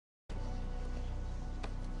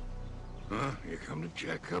Huh? You come to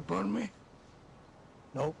check up on me?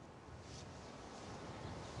 Nope.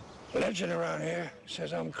 Legend around here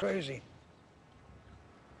says I'm crazy.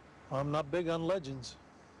 I'm not big on legends.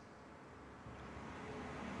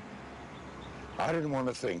 I didn't want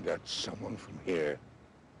to think that someone from here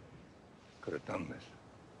could have done this.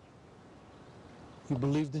 You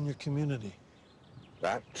believed in your community.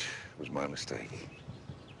 That was my mistake.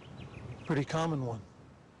 Pretty common one.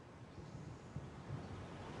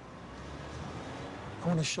 I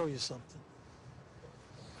want to show you something.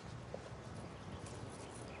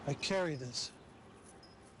 I carry this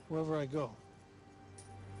wherever I go.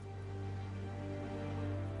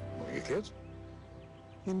 Are you kids?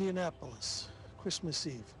 Indianapolis, Christmas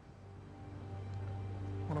Eve.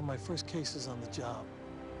 One of my first cases on the job.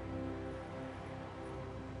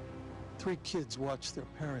 3 kids watched their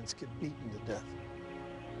parents get beaten to death.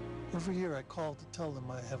 Every year I call to tell them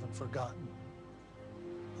I haven't forgotten.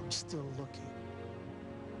 I'm still looking.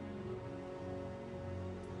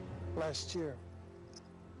 Last year,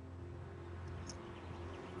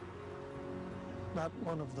 not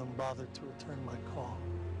one of them bothered to return my call.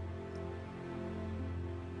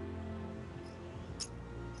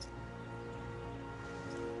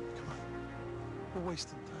 Come on, we're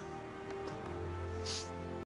wasting time.